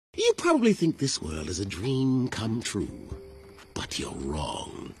You probably think this world is a dream come true, but you're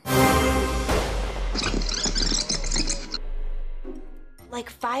wrong.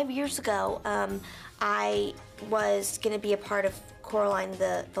 Like 5 years ago, I was gonna be a part of Coraline,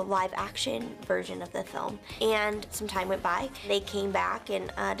 the live action version of the film, and some time went by. They came back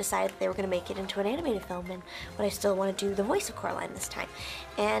and decided that they were gonna make it into an animated film, and but I still want to do the voice of Coraline this time.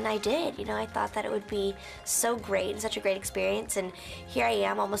 And I did, you know, I thought that it would be so great and such a great experience, and here I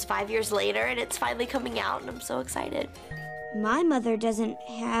am almost 5 years later, and it's finally coming out, and I'm so excited. My mother doesn't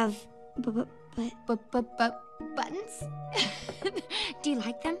have buttons? Do you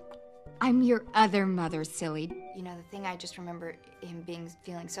like them? I'm your other mother, silly. You know, the thing I just remember him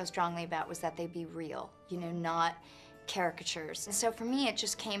feeling so strongly about was that they be real, you know, not caricatures. And so for me, it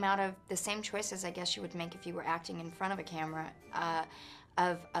just came out of the same choices I guess you would make if you were acting in front of a camera,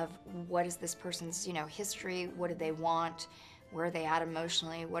 of what is this person's, you know, history, what do they want, where are they at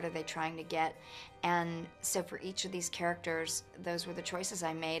emotionally, what are they trying to get? And so for each of these characters, those were the choices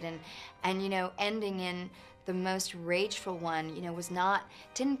I made. And you know, ending in the most rageful one, you know,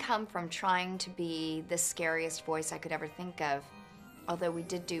 didn't come from trying to be the scariest voice I could ever think of. Although we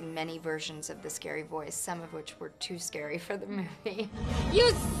did do many versions of the scary voice, some of which were too scary for the movie.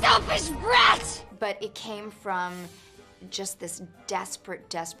 You selfish brat! But it came from just this desperate,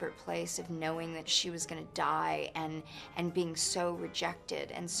 desperate place of knowing that she was gonna die and being so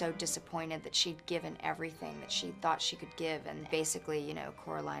rejected and so disappointed that she'd given everything that she thought she could give, and basically, you know,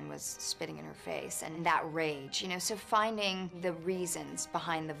 Coraline was spitting in her face, and that rage, you know, so finding the reasons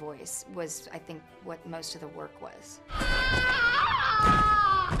behind the voice was, I think, what most of the work was.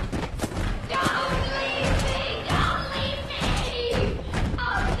 Don't leave me! Don't leave me!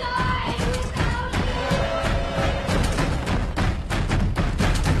 I'll die without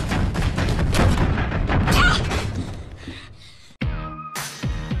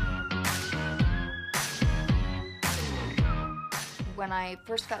When I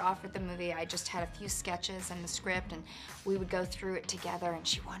first got offered the movie, I just had a few sketches and the script, and we would go through it together, and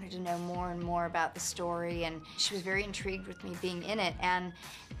she wanted to know more and more about the story, and she was very intrigued with me being in it. And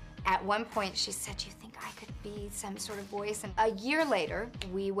at one point she said, "Do you think I could be some sort of voice?" And a year later,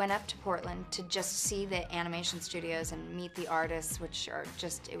 we went up to Portland to just see the animation studios and meet the artists, which are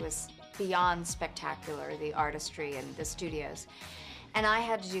just, it was beyond spectacular, the artistry and the studios. And I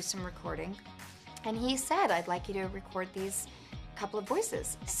had to do some recording. And he said, "I'd like you to record these couple of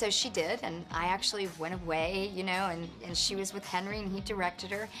voices." So she did, and I actually went away, you know, and she was with Henry, and he directed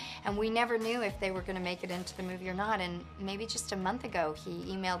her, and we never knew if they were going to make it into the movie or not. And maybe just a month ago, he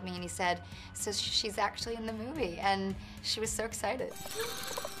emailed me and he said, "So she's actually in the movie," and she was so excited.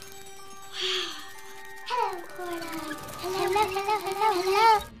 Hello, Coraline.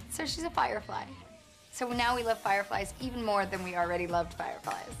 Hello. So she's a firefly. So now we love fireflies even more than we already loved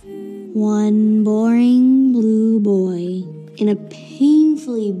fireflies. One boring blue boy in a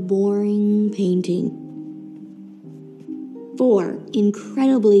painfully boring painting. 4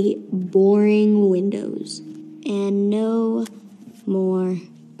 incredibly boring windows. And no more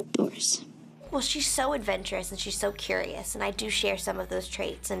doors. Well, she's so adventurous and she's so curious, and I do share some of those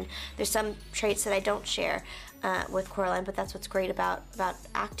traits, and there's some traits that I don't share with Coraline, but that's what's great about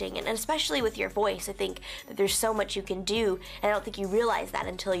acting, and especially with your voice. I think that there's so much you can do, and I don't think you realize that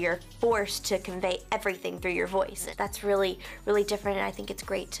until you're forced to convey everything through your voice. That's really, really different, and I think it's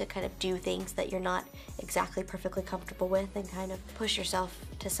great to kind of do things that you're not exactly perfectly comfortable with and kind of push yourself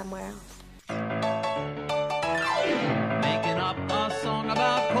to somewhere else. Making up a song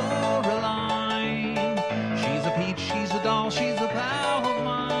about Coraline. She's a peach, she's a doll, she's a pal of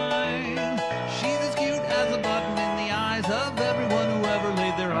mine. She's as cute as a button in the eyes of everyone who ever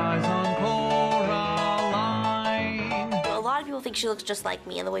laid their eyes on Coraline. A lot of people think she looks just like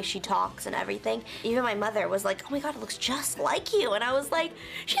me and the way she talks and everything. Even my mother was like, "Oh my God, it looks just like you." And I was like,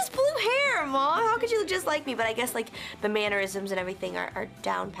 "She has blue hair, Mom. How could you look just like me?" But I guess like the mannerisms and everything are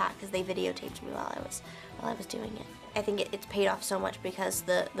down pat because they videotaped me while I was doing it. I think it's paid off so much because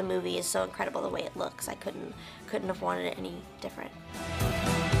the movie is so incredible the way it looks. I couldn't have wanted it any different.